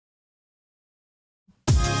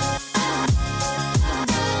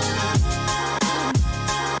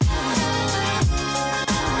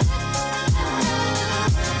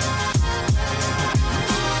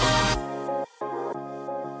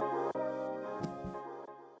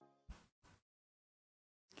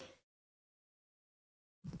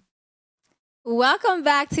Welcome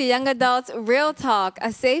back to Young Adults Real Talk,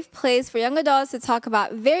 a safe place for young adults to talk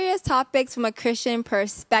about various topics from a Christian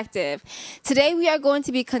perspective. Today, we are going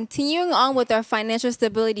to be continuing on with our financial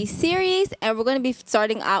stability series, and we're going to be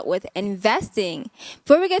starting out with investing.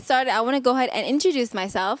 Before we get started, I want to go ahead and introduce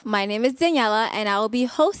myself. My name is Daniela, and I will be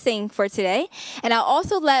hosting for today. And I'll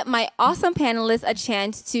also let my awesome panelists a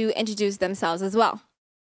chance to introduce themselves as well.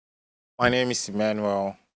 My name is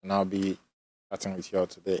Emmanuel, and I'll be chatting with you all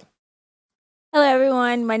today. Hello,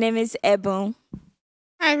 everyone. My name is Ebon.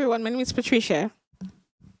 Hi everyone, my name is Patricia.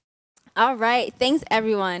 All right. Thanks,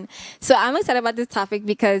 everyone. So I'm excited about this topic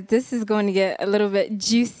because this is going to get a little bit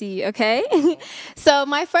juicy, okay? So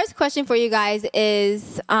my first question for you guys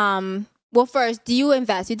is, well, first, do you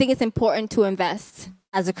invest? Do you think it's important to invest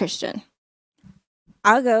as a Christian?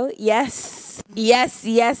 I'll go. Yes, yes,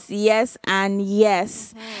 yes, yes, and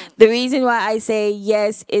yes. The reason why I say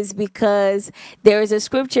yes is because there is a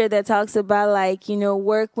scripture that talks about, like,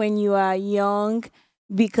 work when you are young,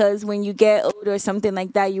 because when you get old or something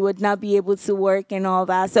like that, you would not be able to work and all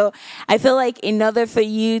that. So I feel like in order for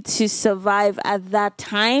you to survive at that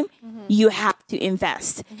time, you have to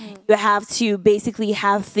invest. You have to basically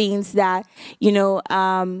have things that,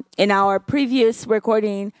 in our previous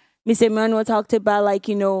recording, Mr. Emmanuel talked about, like,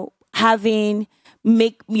 having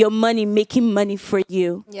make your money making money for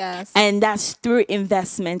you, Yes. and that's through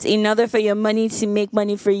investment. In order for your money to make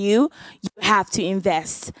money for you, you have to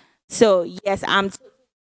invest. So yes, I'm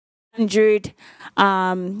 100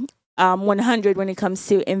 100 when it comes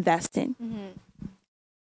to investing.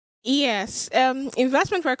 Yes,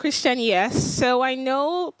 investment for a Christian, yes. So I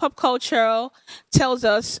know pop culture tells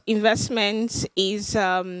us investment is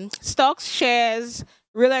stocks, shares,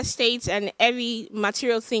 real estate, and every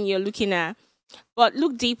material thing you're looking at. But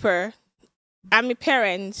look deeper. I'm a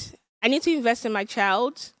parent. I need to invest in my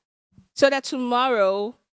child so that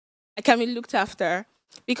tomorrow I can be looked after.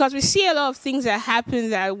 Because we see a lot of things that happen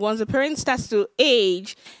that once the parent starts to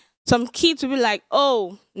age, some kids will be like,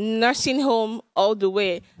 oh, nursing home all the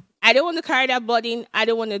way. I don't want to carry that burden. I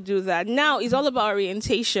don't want to do that. Now it's all about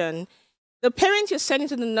orientation. The parent you're sending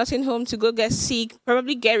to the nursing home to go get sick,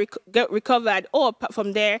 probably get recovered, or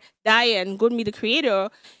from there die and go meet the creator.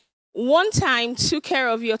 One time took care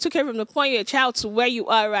of you, or took care from the point of your child to where you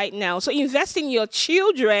are right now. So invest in your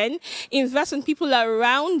children, invest in people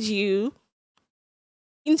around you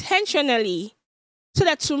intentionally, so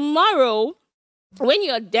that tomorrow when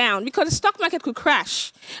you're down, because the stock market could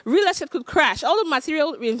crash, real estate could crash, all the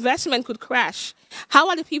material investment could crash. How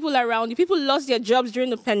are the people around you? People lost their jobs during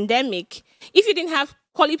the pandemic. If you didn't have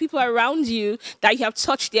quality people around you that you have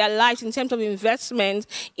touched their lives in terms of investment,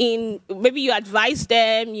 in maybe you advise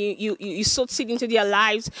them, you sowed seed into their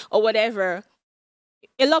lives or whatever,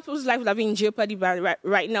 a lot of people's life would have been in jeopardy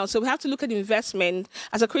right now. So we have to look at investment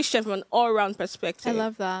as a Christian from an all-round I perspective.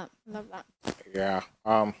 love that. I love that.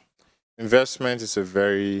 Yeah. Investment is a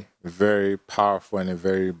very, very powerful and a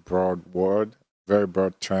very broad word, very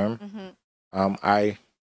broad term. I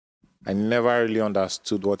never really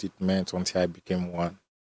understood what it meant until I became one.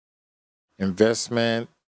 Investment.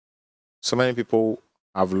 So many people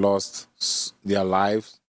have lost their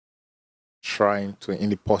lives trying to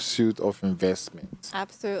in the pursuit of investment.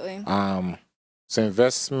 Absolutely. So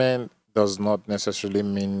investment does not necessarily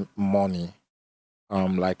mean money.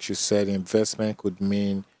 Like you said, investment could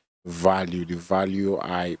mean value, the value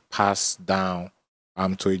I pass down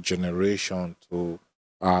to a generation, to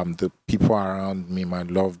the people around me, my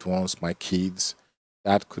loved ones, my kids.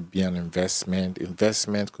 That could be an investment.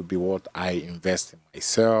 Investment could be what I invest in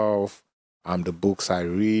myself, the books I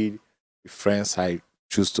read, the friends I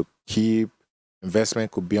choose to keep.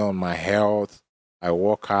 Investment could be on my health. I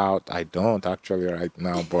work out. I don't actually right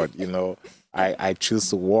now, but I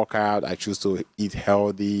choose to work out. I choose to eat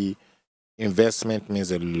healthy. Investment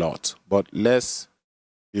means a lot. But let's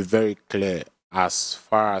be very clear as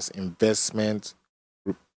far as investment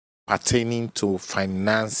pertaining to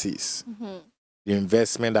finances, the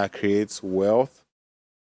investment that creates wealth,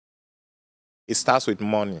 it starts with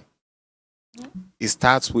money. It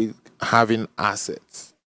starts with having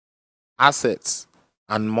assets. Assets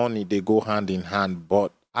and money, they go hand in hand,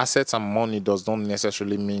 but assets and money does not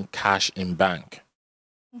necessarily mean cash in bank.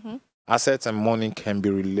 Assets and money can be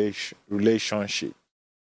relationship.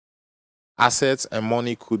 Assets and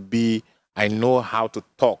money could be, I know how to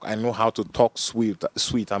talk. I know how to talk sweet.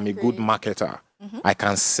 I'm a good Agreed. marketer. I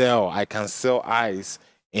can sell ice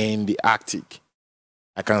in the Arctic.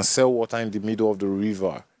 I can sell water in the middle of the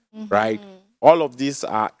river, right? All of these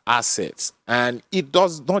are assets. And it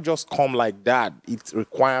does not just come like that. It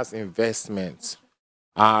requires investment.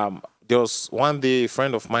 There was one day a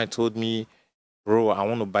friend of mine told me bro, I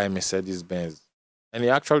want to buy a Mercedes Benz. And he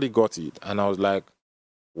actually got it. And I was like,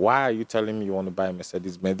 why are you telling me you want to buy a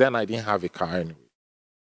Mercedes Benz? Then I didn't have a car anyway.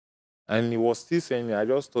 And he was still saying, I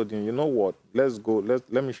just told him, you know what? Let's go.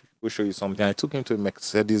 Let me go show you something. I took him to a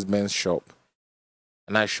Mercedes Benz shop.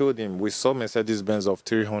 And I showed him, we saw Mercedes Benz of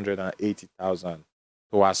 380,000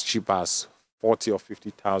 to as cheap as 40 or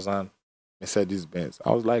 50,000 Mercedes Benz.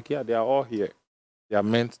 I was like, yeah, they are all here. They are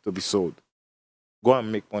meant to be sold. Go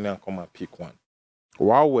and make money and come and pick one.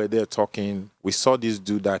 While we're there talking, we saw this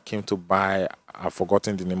dude that came to buy, I've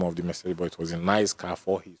forgotten the name of the Mercedes, but it was a nice car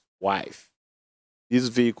for his wife. This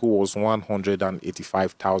vehicle was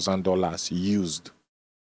 $185,000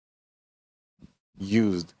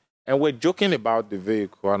 used. And we're joking about the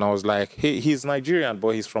vehicle, and I was like, hey, he's Nigerian, but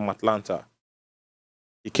he's from Atlanta.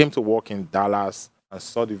 He came to work in Dallas and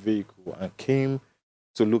saw the vehicle and came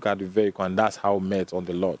to look at the vehicle, and that's how we met on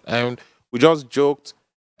the lot. And we just joked,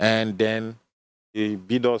 and then he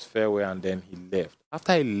bid us farewell, and then he left.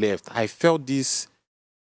 After he left, I felt this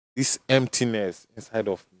emptiness inside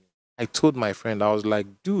of me. I told my friend, I was like,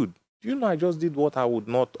 dude, do you know I just did what I would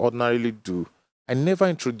not ordinarily do? I never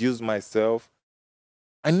introduced myself.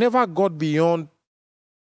 I never got beyond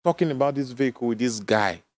talking about this vehicle with this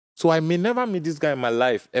guy. So I may never meet this guy in my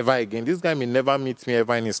life ever again. This guy may never meet me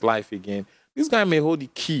ever in his life again. This guy may hold the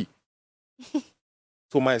key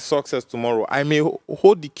to my success tomorrow. I may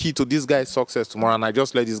hold the key to this guy's success tomorrow, and I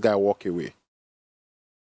just let this guy walk away.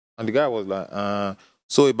 And the guy was like,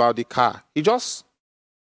 so about the car. He just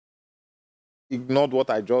ignored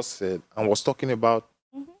what I just said and was talking about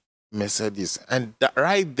Mercedes. And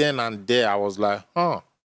right then and there, I was like,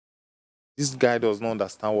 this guy does not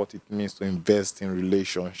understand what it means to invest in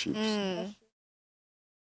relationships.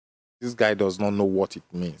 This guy does not know what it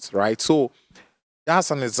means, right? So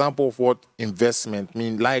that's an example of what investment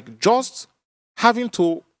means. Like just having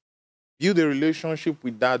to build a relationship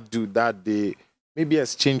with that dude that day, maybe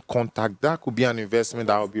exchange contact, that could be an investment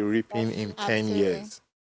that I'll be reaping in 10 years,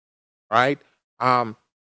 right?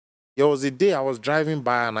 There was a day I was driving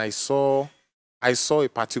by and I saw a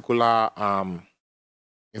particular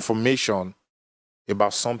information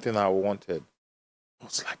about something I wanted. I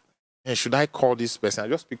was like, man, should I call this person? I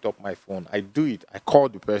just picked up my phone. I do it. I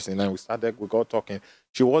called the person and we got talking.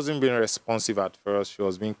 She wasn't being responsive at first. She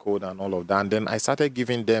was being cold and all of that. And then I started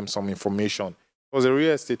giving them some information. It was a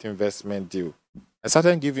real estate investment deal. I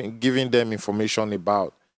started giving them information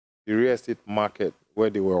about the real estate market, where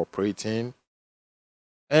they were operating.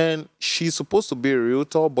 And she's supposed to be a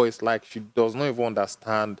realtor, but it's like she does not even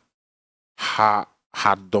understand her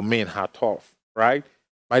domain, her turf, right?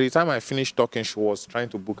 By the time I finished talking, she was trying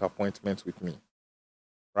to book appointments with me,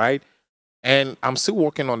 right? And I'm still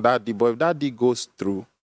working on that deal, but if that deal goes through,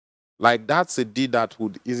 like that's a deal that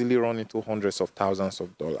would easily run into hundreds of thousands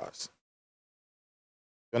of dollars.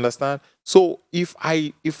 You understand? So if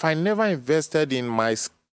I never invested in my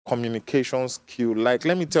communication skill, like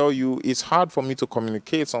let me tell you, it's hard for me to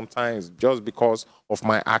communicate sometimes just because of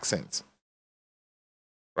my accent,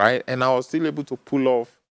 right? And I was still able to pull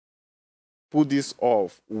this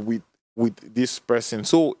off with this person.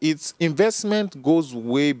 So its investment goes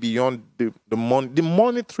way beyond the money. The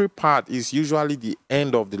monetary part is usually the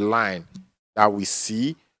end of the line that we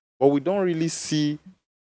see, but we don't really see,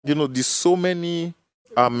 there's so many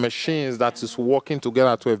machines that is working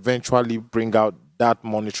together to eventually bring out that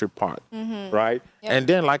monetary part, right? Yep. And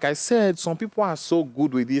then, like I said, some people are so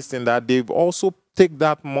good with this thing that they've also take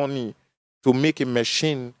that money to make a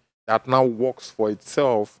machine that now works for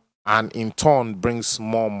itself and in turn brings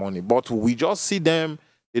more money. But we just see them,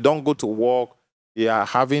 they don't go to work, they are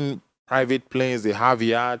having private planes, they have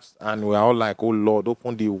yachts, and we're all like, oh Lord,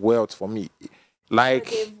 open the wealth for me.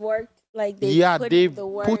 Like they've worked. Like they've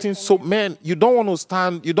put in so, man, you don't want to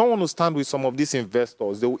stand with some of these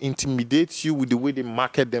investors. They will intimidate you with the way they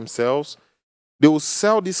market themselves. They will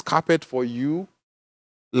sell this carpet for you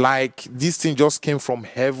like this thing just came from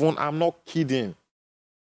heaven. I'm not kidding.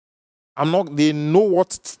 They know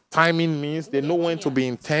what timing means. They know when to be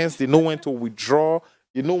intense. They know when to withdraw.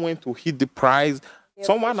 They know when to hit the price.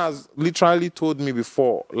 Someone has literally told me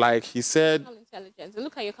before, like he said, intelligence.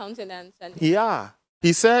 Look at your countenance. Yeah.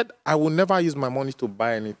 He said, I will never use my money to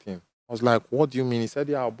buy anything. I was like, what do you mean? He said,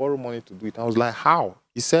 yeah, I'll borrow money to do it. I was like, how?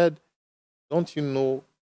 He said, don't you know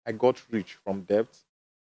I got rich from debt?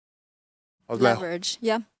 I was Leverage,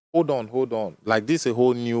 like, hold on. Like, this is a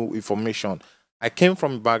whole new information. I came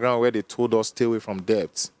from a background where they told us stay away from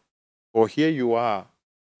debt. But here you are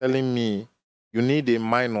telling me you need a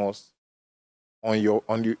minus on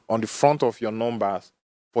the front of your numbers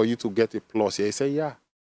for you to get a plus. He said, yeah.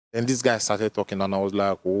 Then this guy started talking and I was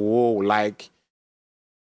like, whoa, like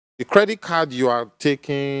The credit card you are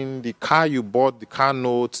taking, the car you bought, the car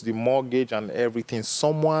notes, the mortgage and everything,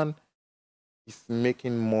 someone is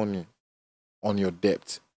making money on your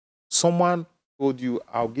debt. Someone told you,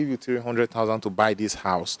 I'll give you 300,000 to buy this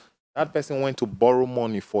house. That person went to borrow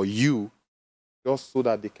money for you just so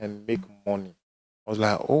that they can make money. I was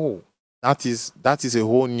like, oh, that is a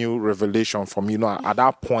whole new revelation for me, at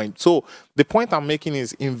that point. So the point I'm making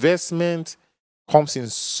is investment comes in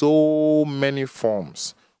so many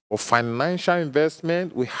forms. For financial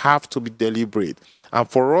investment, we have to be deliberate. And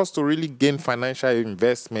for us to really gain financial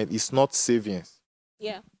investment, it's not savings.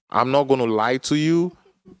 Yeah. I'm not going to lie to you.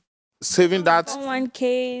 Saving that,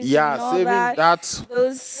 1K, saving that.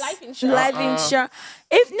 those Life insurance. life insurance.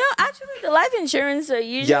 If no, actually, the life insurance are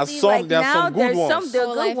usually there are now. some good There's ones. some they're Oh,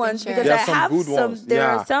 good life ones insurance. because There I are some have good some. ones, There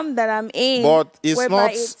yeah. are some that I'm in. But it's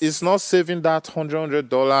whereby not saving that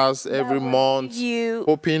 $100 every will month, give you.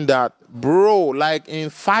 hoping that, bro, like in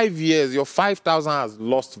 5 years, your 5,000 has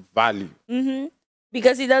lost value.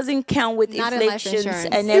 Because it doesn't count with Not in life inflations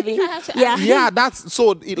insurance. and everything. I have to Yeah, Yeah, that's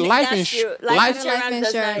so. Life That's insurance. true. Life insurance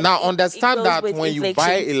does not- Now it understand goes that with when you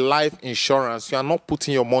buy a inflations. life insurance, you are not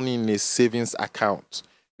putting your money in a savings account.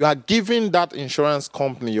 You are giving that insurance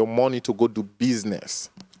company your money to go do business.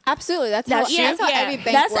 Absolutely. That's That's how, true. that's how Yeah. every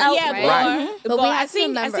bank That's works, how- Yeah, right? Right. But we have to I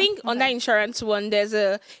remember. think on that insurance one, there's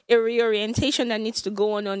a reorientation that needs to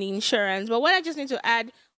go on the insurance. But what I just need to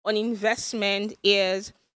add on investment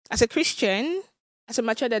is, as a Christian, as a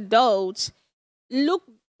matured adult, look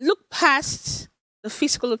past the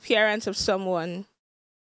physical appearance of someone,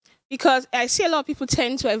 because I see a lot of people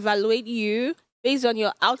tend to evaluate you based on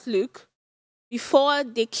your outlook before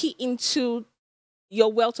they key into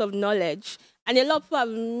your wealth of knowledge. And a lot of people have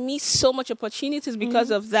missed so much opportunities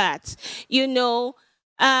because of that. You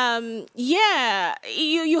have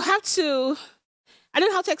to, I don't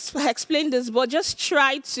know how to explain this, but just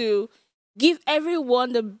try to give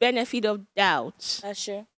everyone the benefit of doubt. That's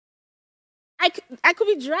true. I could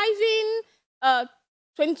be driving a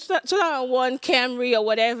 2001 Camry or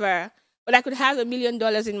whatever, but I could have $1 million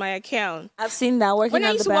in my account. I've seen that working When I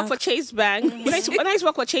at used the to work bank. for Chase Bank, when I used to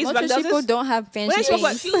work for Chase Most Bank, there was people this- don't have I fancy used to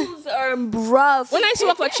work things. Shoes are rough. when I used to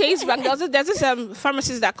work for Chase Bank, there's this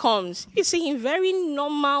pharmacist that comes. You see him, very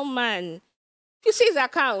normal man. If you see his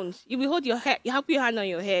account, you will hold your head, you have your hand on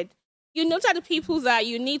your head. You notice the people that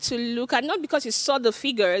you need to look at, not because you saw the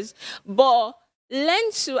figures, but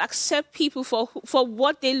learn to accept people for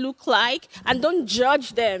what they look like and don't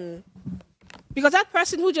judge them. Because that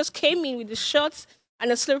person who just came in with the shorts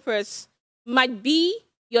and the slippers might be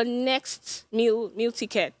your next meal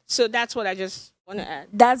ticket. So that's what I just want to add.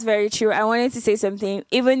 That's very true. I wanted to say something.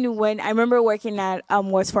 Even when I remember working at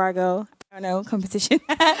Wells Fargo, I don't know, competition.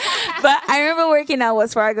 But I remember working at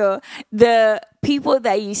Wells Fargo, the people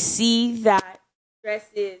that you see that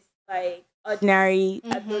dresses like ordinary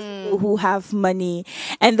are those people who have money,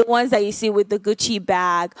 and the ones that you see with the Gucci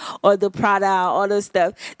bag or the Prada, all those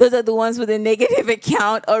stuff, those are the ones with a negative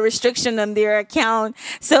account or restriction on their account.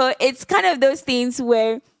 So it's kind of those things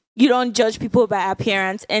where you don't judge people by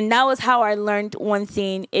appearance. And that was how I learned one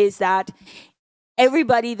thing, is that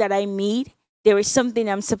everybody that I meet, there is something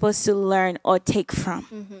I'm supposed to learn or take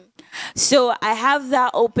from. So I have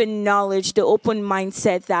that open knowledge, the open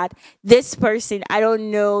mindset that this person, I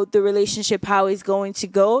don't know the relationship, how it's going to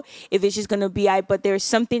go, if it's just going to be but there's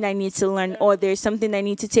something I need to learn, or there's something I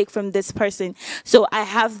need to take from this person. So I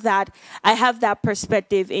have that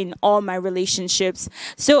perspective in all my relationships.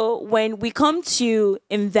 So when we come to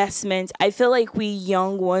investment, I feel like we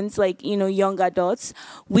young ones, like, young adults,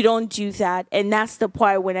 we don't do that. And that's the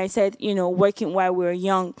part when I said, working while we're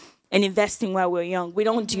young and investing while we're young. We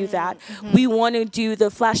don't do that. We want to do the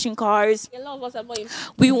flashing cars. A lot of us are more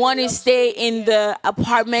We want to stay in the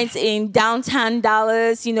apartments in downtown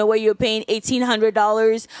Dallas, where you're paying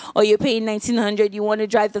 $1,800 or you're paying $1,900. You want to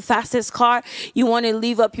drive the fastest car. You want to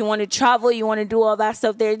leave up. You want to travel. You want to do all that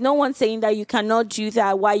stuff. There's no one saying that you cannot do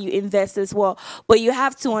that while you invest as well. But you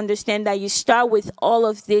have to understand that you start with all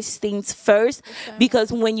of these things first,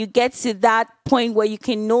 because when you get to that point where you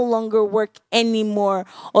can no longer work anymore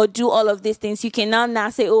or do all of these things, you cannot now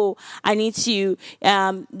say, oh, I need to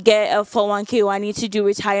get a 401k, or I need to do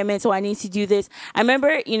retirement, or I need to do this. I remember,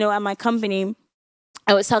 at my company,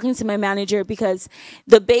 I was talking to my manager because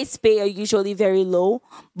the base pay are usually very low,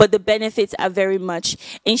 but the benefits are very much.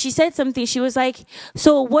 And she said something. She was like,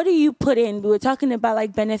 so what do you put in? We were talking about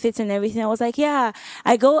like benefits and everything. I was like, yeah,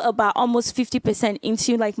 I go about almost 50%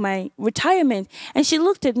 into like my retirement. And she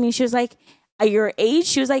looked at me. She was like, at your age?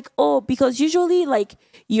 She was like, oh, because usually like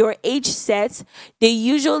your age sets, they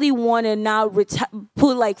usually want to now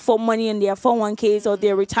put like for money in their 401ks or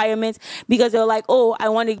their retirement, because they're like, oh, I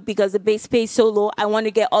want to, because the base pay is so low, I want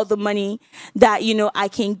to get all the money that, you know, I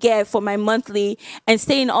can get for my monthly and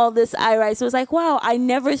stay in all this IRA. So it was like, wow, I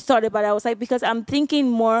never thought about it. I was like, because I'm thinking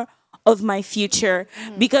more of my future,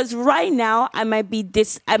 because right now I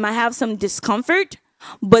might have some discomfort,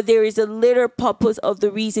 but there is a little purpose of the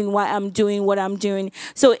reason why I'm doing what I'm doing.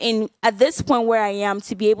 So at this point where I am,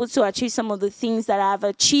 to be able to achieve some of the things that I've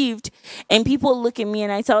achieved, and people look at me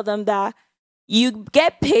and I tell them that you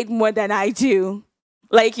get paid more than I do.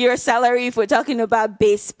 Like your salary, if we're talking about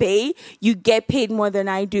base pay, you get paid more than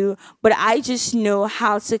I do. But I just know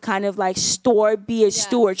how to kind of like be a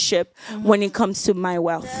stewardship when it comes to my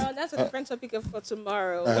wealth. Girl, that's a different topic for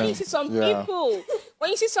tomorrow. When you see some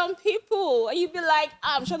people, and you be like,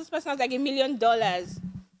 I'm sure this person has like $1 million.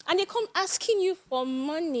 And they come asking you for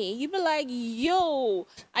money. You be like, yo,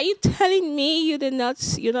 are you telling me you're not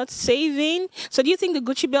saving? So do you think the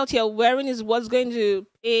Gucci belt you're wearing is what's going to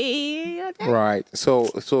pay your debt? Right. So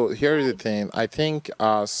here's the thing. I think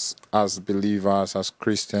as believers, as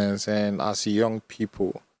Christians, and as young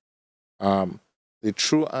people, the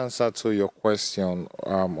true answer to your question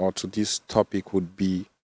or to this topic would be,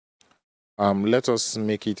 let us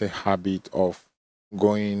make it a habit of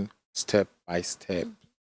going step by step.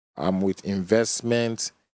 With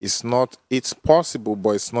investment, it's possible,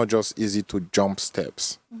 but it's not just easy to jump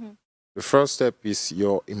steps. The first step is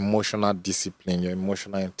your emotional discipline, your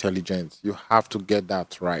emotional intelligence. You have to get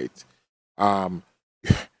that right.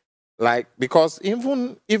 Like, because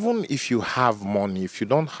even if you have money, if you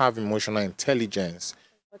don't have emotional intelligence,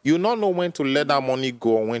 you don't know when to let that money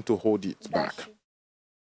go or when to hold it back.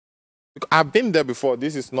 I've been there before.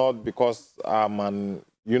 This is not because I'm an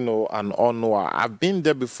unknower. I've been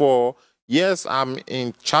there before. Yes, I'm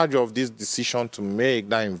in charge of this decision to make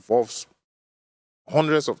that involves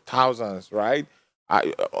hundreds of thousands, right?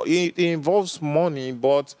 It involves money,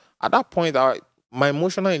 but at that point, my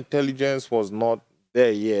emotional intelligence was not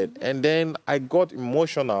there yet. And then I got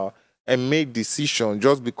emotional and made decisions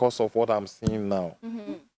just because of what I'm seeing now,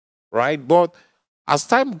 right? But as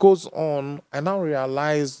time goes on, I now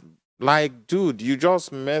realize, like, dude, you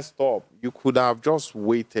just messed up. You could have just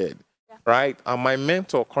waited, right? And my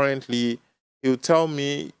mentor currently, he'll tell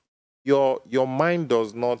me, your mind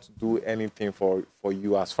does not do anything for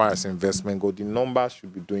you as far as investment go. The numbers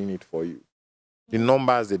should be doing it for you. The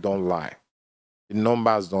numbers, they don't lie. The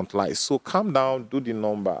numbers don't lie. So calm down, do the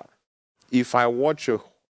number. If I watch a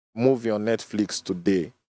movie on Netflix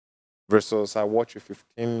today versus I watch a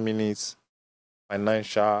 15 minutes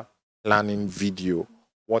financial planning video,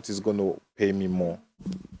 what is going to pay me more?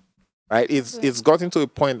 Right? It's gotten to a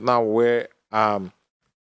point now where I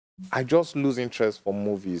just lose interest for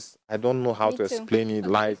movies. I don't know how to explain it.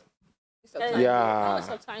 Like,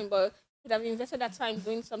 time, but could have invested that time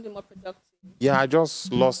doing something more productive. Yeah, I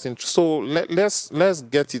just lost interest. So let's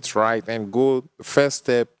get it right and go. First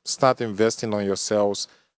step: start investing on yourselves,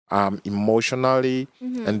 emotionally,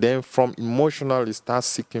 and then from emotionally start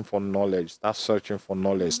seeking for knowledge, start searching for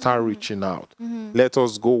knowledge, start reaching out. Let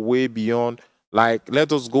us go way beyond.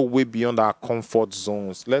 Let us go way beyond our comfort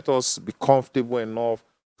zones. Let us be comfortable enough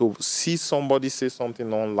to see somebody say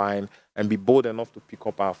something online and be bold enough to pick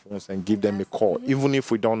up our phones and give them a call, even if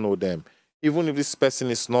we don't know them. Even if this person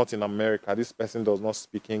is not in America, this person does not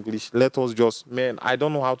speak English, let us just, I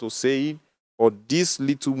don't know how to say it, but these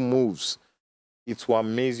little moves, it will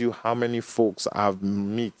amaze you how many folks I've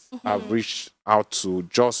reached out to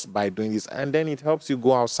just by doing this. And then it helps you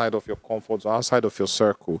go outside of your comfort zone, outside of your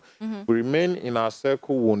circle. We remain in our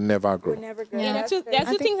circle, we'll never grow. There are two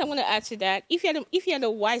things I'm going to add to that. If you're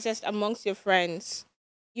the wisest amongst your friends,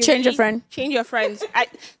 change your friend. Change your friends.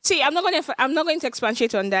 I'm not going to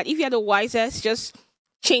expatiate on that. If you're the wisest, just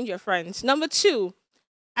change your friends. Number two,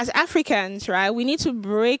 as Africans, right, we need to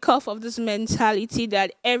break off of this mentality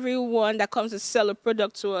that everyone that comes to sell a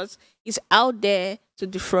product to us is out there to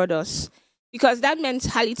defraud us. Because that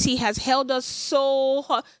mentality has held us so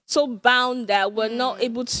bound that we're not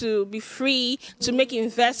able to be free to make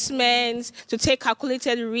investments, to take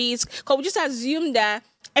calculated risks. Because we just assume that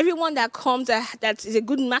everyone that comes that is a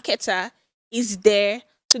good marketer is there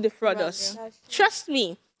to defraud us. Trust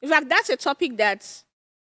me. In fact, that's a topic that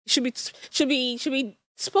should be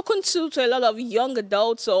spoken to a lot of young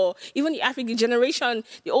adults, or even the African generation,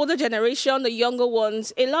 the older generation, the younger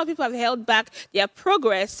ones. A lot of people have held back their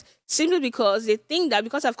progress simply because they think that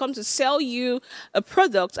because I've come to sell you a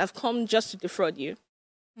product, I've come just to defraud you.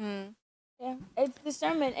 Yeah, it's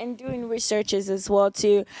discernment and doing researches as well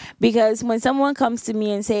too. Because when someone comes to me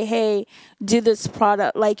and say, "Hey, do this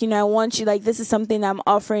product," like I want you, like this is something I'm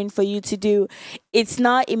offering for you to do. It's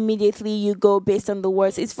not immediately you go based on the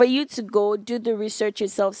words. It's for you to go do the research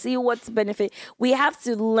yourself, see what's benefit. We have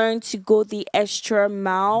to learn to go the extra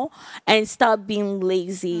mile and stop being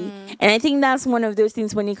lazy. And I think that's one of those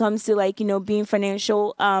things when it comes to like being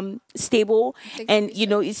financial stable. Takes And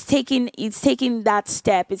it's taking that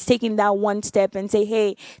step, it's taking that one step and say,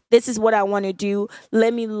 hey, this is what I want to do,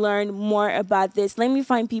 let me learn more about this, let me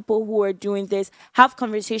find people who are doing this, have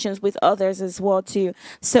conversations with others as well too.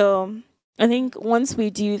 So I think once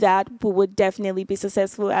we do that, we would definitely be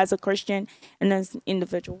successful as a Christian and as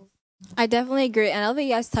individuals. I definitely agree. And I love that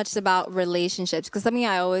you guys touched about relationships because something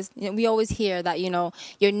we always hear that,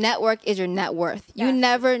 your network is your net worth. You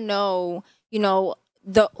never know,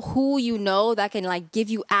 the who that can like give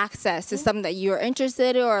you access to something that you're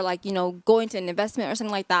interested in or like, go into an investment or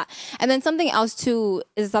something like that. And then something else too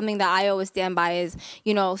is something that I always stand by is,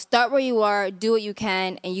 start where you are, do what you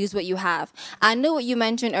can and use what you have. I know what you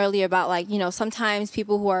mentioned earlier about like, sometimes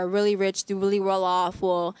people who are really rich, do really well off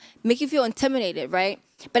will make you feel intimidated, right?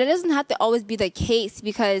 But it doesn't have to always be the case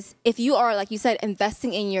because if you are, like you said,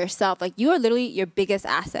 investing in yourself, like you are literally your biggest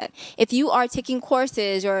asset. If you are taking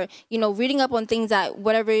courses or, reading up on things that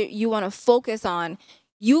whatever you want to focus on,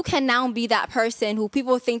 you can now be that person who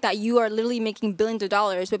people think that you are literally making billions of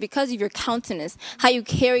dollars, but because of your countenance, how you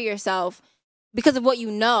carry yourself, because of what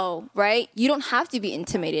right? You don't have to be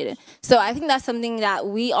intimidated. So I think that's something that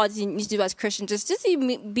we all need to do as Christians, just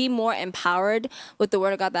to be more empowered with the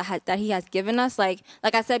Word of God that He has given us. Like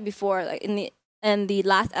I said before, like in the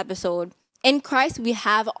last episode, in Christ we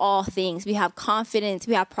have all things. We have confidence,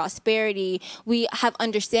 we have prosperity, we have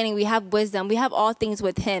understanding, we have wisdom, we have all things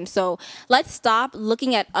with Him. So let's stop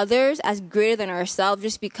looking at others as greater than ourselves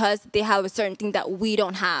just because they have a certain thing that we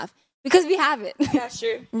don't have, because we have it. Yeah,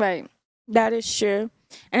 sure. Right. That is true.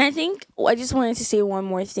 And I think I just wanted to say one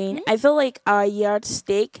more thing. I feel like our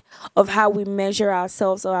yardstick of how we measure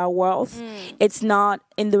ourselves or our wealth, it's not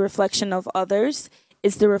in the reflection of others,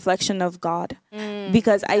 it's the reflection of God.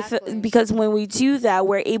 Because I feel, because when we do that,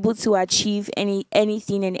 we're able to achieve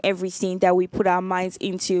anything and everything that we put our minds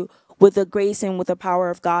into with the grace and with the power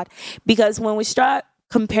of God. Because when we start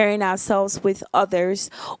comparing ourselves with others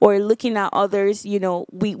or looking at others,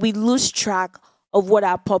 we lose track of what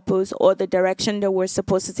our purpose or the direction that we're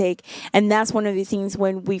supposed to take. And that's one of the things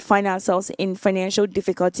when we find ourselves in financial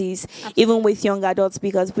difficulties, even with young adults,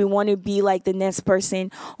 because we want to be like the next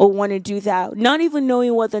person or want to do that, not even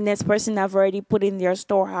knowing what the next person have already put in their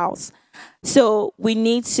storehouse. So we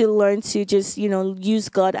need to learn to just, use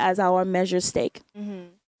God as our measure stick.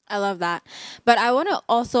 I love that. But I want to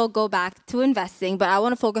also go back to investing, but I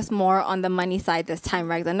want to focus more on the money side this time,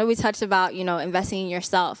 right? 'Cause I know we touched about, investing in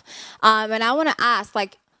yourself. And I want to ask,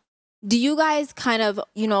 like, do you guys kind of,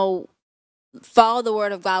 follow the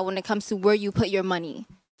Word of God when it comes to where you put your money?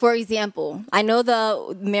 For example, I know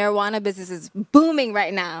the marijuana business is booming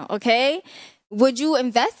right now, okay? Would you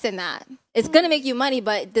invest in that? It's going to make you money,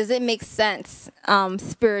 but does it make sense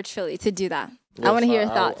spiritually to do that? Yes, I want to hear your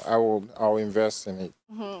thoughts. I'll invest in it.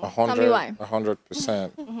 Tell me why.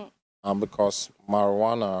 100%. Because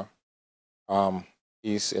marijuana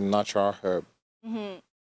is a natural herb.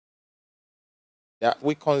 Yeah,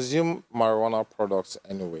 we consume marijuana products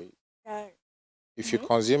anyway. If you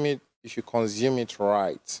consume it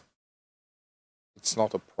right, it's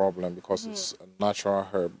not a problem because it's a natural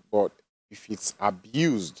herb. But if it's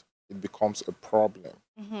abused, it becomes a problem.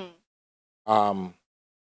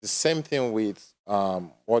 The same thing with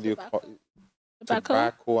what do you call it?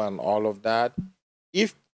 Tobacco and all of that.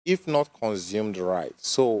 If not consumed right.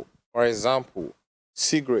 So, for example,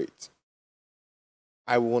 cigarette.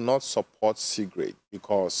 I will not support cigarette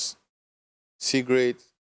because cigarette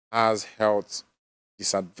has health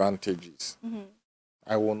disadvantages.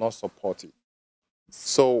 I will not support it.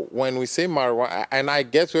 So when we say marijuana, and I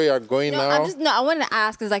get where you're going now. I wanted to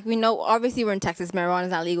ask because, like, we know obviously we're in Texas, marijuana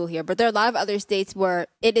is not legal here, but there are a lot of other states where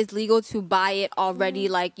it is legal to buy it already,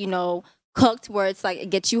 like, cooked, where it's like it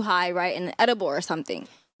gets you high, right, and edible or something.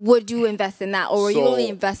 Would you invest in that, or will you only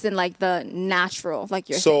invest in like the natural, like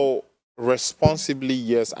you're saying? Responsibly,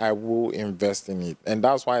 yes, I will invest in it, and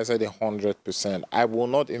that's why I said 100%. I will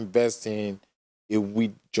not invest in a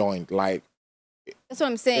weed joint like. That's what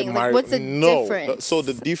I'm saying. Like, what's the difference? So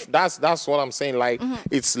that's what I'm saying. Like,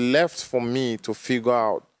 it's left for me to figure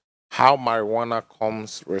out how marijuana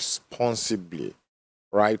comes responsibly,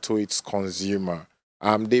 right, to its consumer.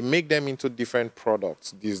 They make them into different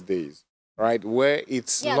products these days, right? Where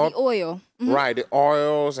it's Yeah, not the oil. right, the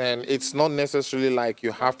oils, and it's not necessarily like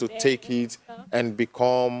you have to take it and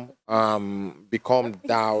become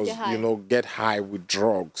doused, high. get high with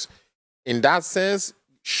drugs. In that sense,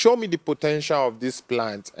 show me the potential of this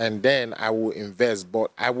plant and then I will invest.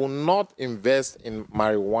 But I will not invest in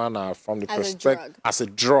marijuana from the As a perspective drug. as a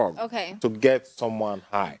drug Okay. to get someone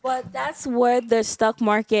high. But that's where the stock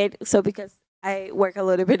market, so because I work a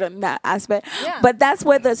little bit on that aspect, Yeah. but that's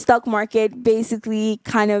where the stock market basically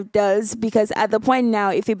kind of does, because at the point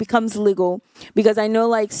now, if it becomes legal, because I know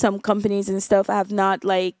like some companies and stuff have not,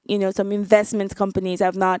 like, some investment companies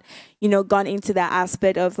have not, gone into that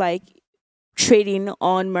aspect of like trading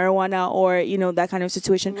on marijuana or, that kind of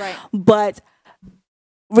situation. Right. But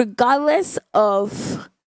regardless of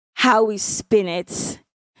how we spin it,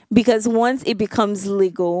 because once it becomes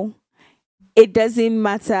legal, it doesn't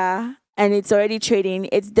matter, and it's already trading.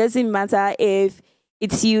 It doesn't matter if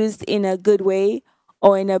it's used in a good way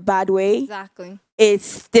or in a bad way. Exactly. It's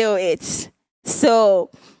still it.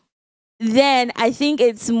 So then I think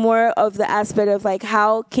it's more of the aspect of like,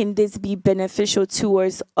 how can this be beneficial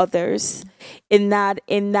towards others in that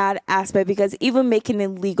aspect? Because even making it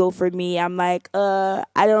legal for me, I'm like, I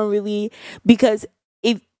don't really, because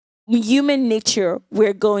if human nature,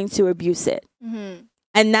 we're going to abuse it. Mm-hmm.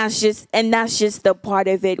 And that's just the part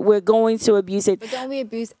of it. We're going to abuse it. But don't we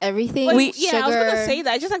abuse everything? Well, Sugar. I was gonna say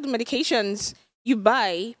that. Just like the medications you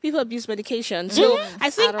buy, people abuse medication. So I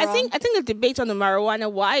think the debate on the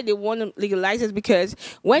marijuana, why they want to legalize it, because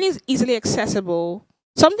when it's easily accessible,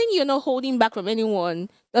 something you're not holding back from anyone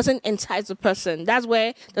doesn't entice the person. That's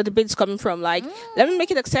where the debate is coming from. Like, let me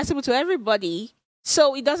make it accessible to everybody,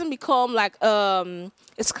 so it doesn't become like a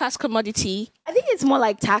scarce commodity. I think it's more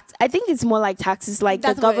like tax. I think it's more like taxes. Like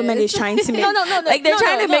That's the what it government is. is trying to make. No. Like they're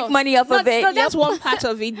trying to make money off of it. No, that's one part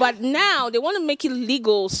of it. But now they want to make it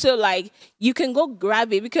legal, so like you can go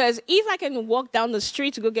grab it. Because if I can walk down the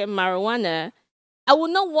street to go get marijuana, I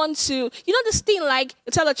would not want to. This thing like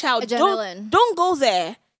you tell a child, Adrenaline. don't go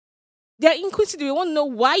there. They're inquisitive. They want to know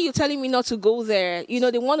why you're telling me not to go there.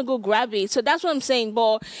 They want to go grab it. So that's what I'm saying.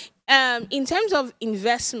 But in terms of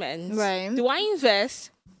investments, Right. do I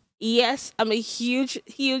invest? Yes, I'm a huge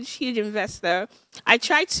investor. I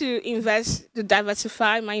try to invest to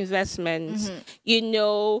diversify my investments.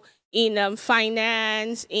 In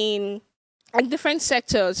finance, in like different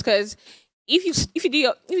sectors. Because if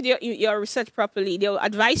you do your research properly, they'll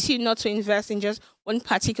advise you not to invest in just one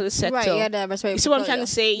particular sector. Right. Yeah, that's right. You see what I'm trying to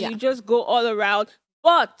say? Yeah. You just go all around.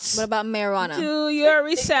 But what about marijuana? Do your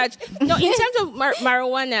research. No, in terms of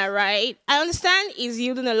marijuana, right? I understand it's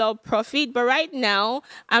yielding a lot of profit, but right now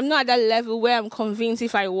I'm not at that level where I'm convinced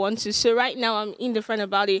if I want to. So right now I'm indifferent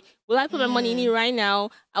about it. Will I put my money in it right now?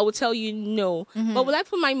 I will tell you no. But will I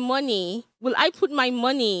put my money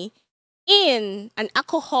in an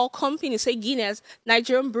alcohol company, say Guinness,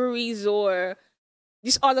 Nigerian breweries, or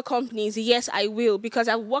these other companies? Yes, I will, because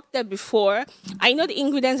I've worked there before. I know the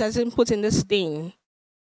ingredients that's been put in this thing.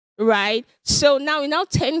 Right? So now it now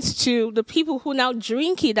tends to the people who now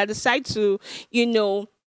drink it that decide to,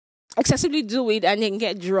 excessively do it and then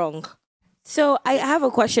get drunk. So I have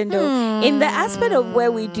a question though. In the aspect of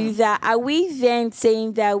where we do that, are we then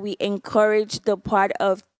saying that we encourage the part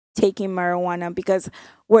of taking marijuana because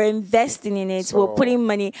we're investing in it, we're putting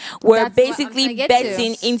money, we're That's what I'm basically trying to get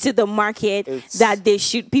betting to. into the market that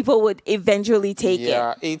people would eventually take it?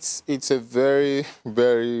 Yeah, it's a very,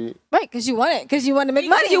 very Right, because you want it. Because you want to make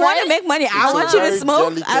money. You want to make money. I want you to very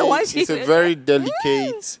smoke. I want you It's to. a very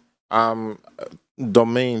delicate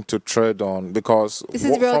domain to tread on, because This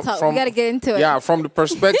is real talk. We got to get into it. Yeah, from the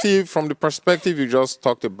perspective you just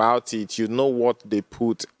talked about it, you know what they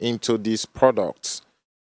put into these products.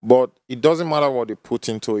 But it doesn't matter what they put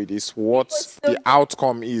into it, it's what the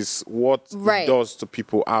outcome is, what it does to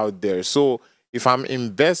people out there. So if I'm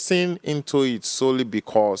investing into it solely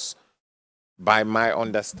because, by my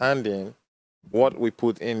understanding, what we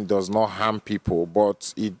put in does not harm people,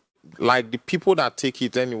 but it, like the people that take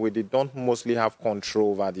it anyway, they don't mostly have control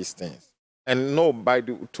over these things. And no,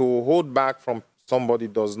 to hold back from somebody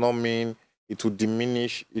does not mean it will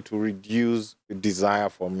diminish, it will reduce the desire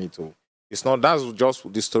for me to. It's not, that's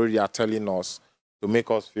just the story they are telling us to make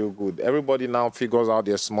us feel good. Everybody now figures out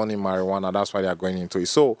there's money in marijuana, that's why they are going into it.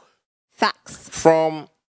 So Facts. from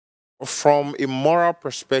a moral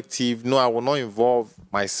perspective, no, I will not involve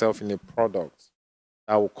myself in a product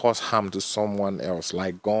that will cause harm to someone else,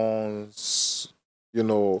 like guns,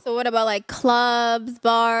 So what about like clubs,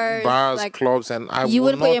 bars? bars, Like, clubs, and you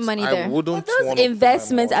wouldn't put your money there. I wouldn't. Those wanna put my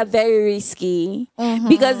investments money are very risky Mm-hmm.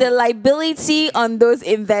 because the liability on those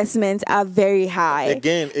investments are very high.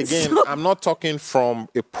 Again, So- I'm not talking from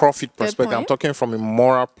a profit perspective. I'm point. talking from a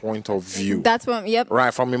moral point of view. That's what. Yep.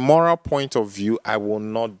 Right, from a moral point of view, I will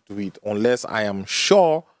not do it unless I am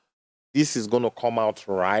sure this is going to come out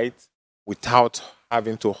right without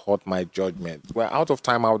having to hurt my judgment. Well, out of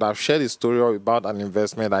time, I would have shared a story about an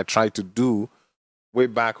investment I tried to do way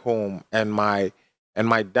back home, and my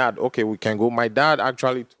dad. Okay, we can go. My dad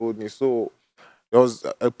actually told me. So there was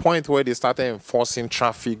a point where they started enforcing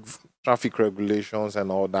traffic regulations and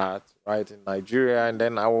all that, right, in Nigeria, and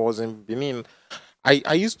then I was in Benin. I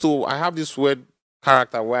have this weird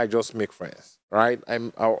character where I just make friends, right?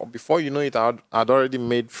 Before you know it, I'd already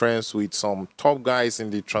made friends with some top guys in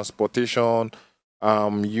the transportation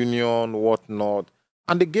union, whatnot,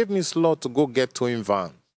 and they gave me slot to go get towing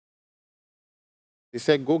vans. They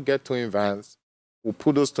said, go get towing vans. We'll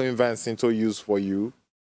put those towing vans into use for you.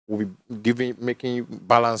 We'll be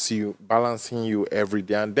balancing you every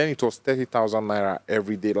day. And then it was 30,000 naira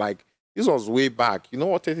every day. Like, this was way back. You know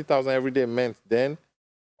what 30,000 every day meant then?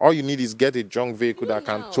 All you need is get a junk vehicle that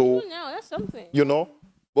can tow. That's something.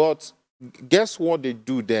 But guess what they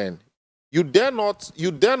do then? You dare not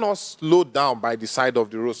slow down by the side of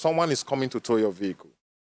the road. Someone is coming to tow your vehicle.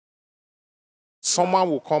 Someone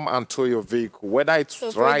will come and tow your vehicle, whether it's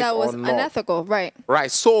So for right that was or not. unethical, right?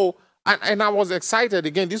 Right. So, and I was excited.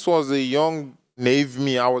 Again, this was a young, naive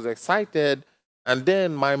me. I was excited. And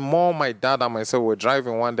then my mom, my dad, and myself were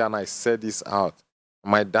driving one day, and I said this out.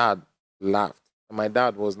 My dad laughed. And my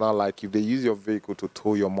dad was now like, if they use your vehicle to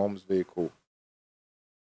tow your mom's vehicle,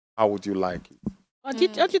 how would you like it?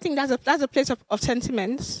 Don't you think that's a place of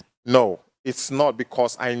sentiments? No, it's not,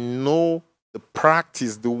 because I know the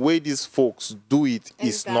practice, the way these folks do it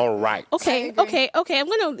is not Exactly. right. Okay. I'm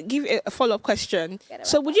going to give a follow-up question.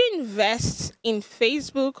 So would you invest in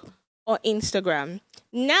Facebook or Instagram?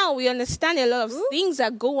 Now we understand a lot of things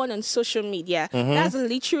that go on social media. That's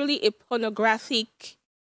literally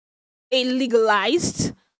a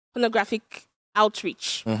legalized pornographic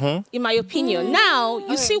outreach, in my opinion. Now,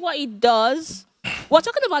 you see what it does. We're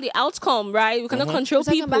talking about the outcome, right? We cannot control We're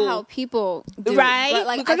talking people. about how people do, Right? but,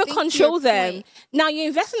 like, we I cannot think to control your them. point- Now you're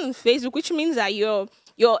investing in Facebook, which means that you're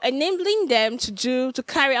enabling them to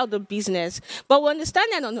carry out the business. But we understand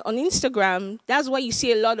that on Instagram, that's why you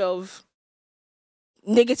see a lot of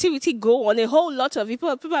negativity go on. A whole lot of people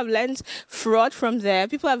have learned fraud from there.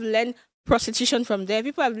 People have learned prostitution from there.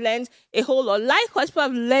 People have learned a whole lot. Likewise, people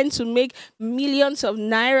have learned to make millions of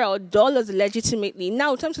naira or dollars legitimately.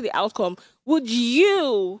 Now, in terms of the outcome, would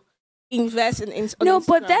you invest in No, Instagram?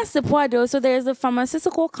 but that's the part though. So there's the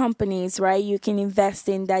pharmaceutical companies, right? You can invest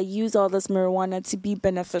in that use all this marijuana to be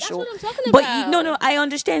beneficial. That's what I'm talking But about. no, I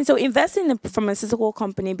understand. So invest in a pharmaceutical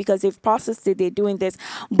company because they've processed it, they're doing this.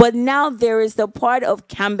 But now there is the part of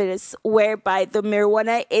cannabis whereby the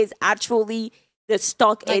marijuana is actually the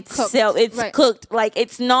stock Like itself. cooked, It's right. cooked. Like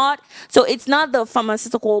it's not the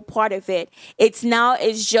pharmaceutical part of it. It's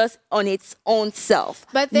just on its own self.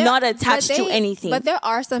 But not attached to anything. But there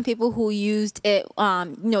are some people who used it,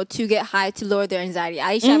 to get high to lower their anxiety.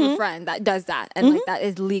 I used to have a friend that does that, and like that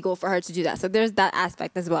is legal for her to do that. So there's that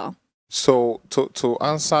aspect as well. So to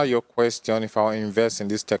answer your question, if I invest in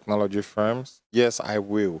these technology firms, yes, I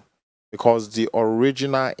will, because the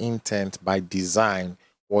original intent by design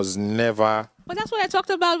was never. But that's what I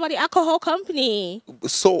talked about the alcohol company.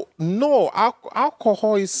 So no,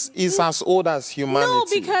 alcohol is as old as humanity. No,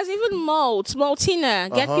 because even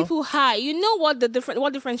Maltina, get people high. You know what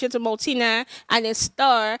differentiates a Maltina and a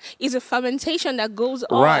Star is a fermentation that goes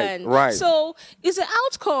on. Right. So it's an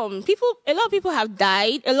outcome. A lot of people have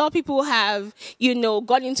died. A lot of people have,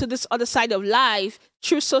 gone into this other side of life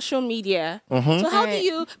through social media. So how do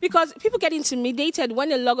you? Because people get intimidated when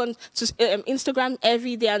they log on to Instagram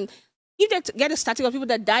every day, and if they get a statistic of people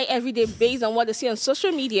that die every day based on what they see on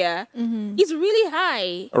social media, it's really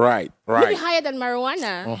high. Right. Maybe higher than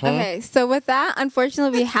marijuana. Okay, so with that,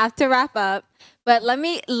 unfortunately, we have to wrap up. But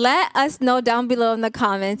let us know down below in the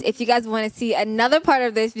comments if you guys want to see another part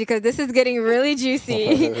of this, because this is getting really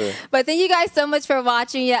juicy. But thank you guys so much for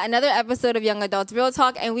watching yet another episode of Young Adults Real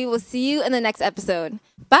Talk, and we will see you in the next episode.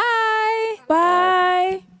 Bye.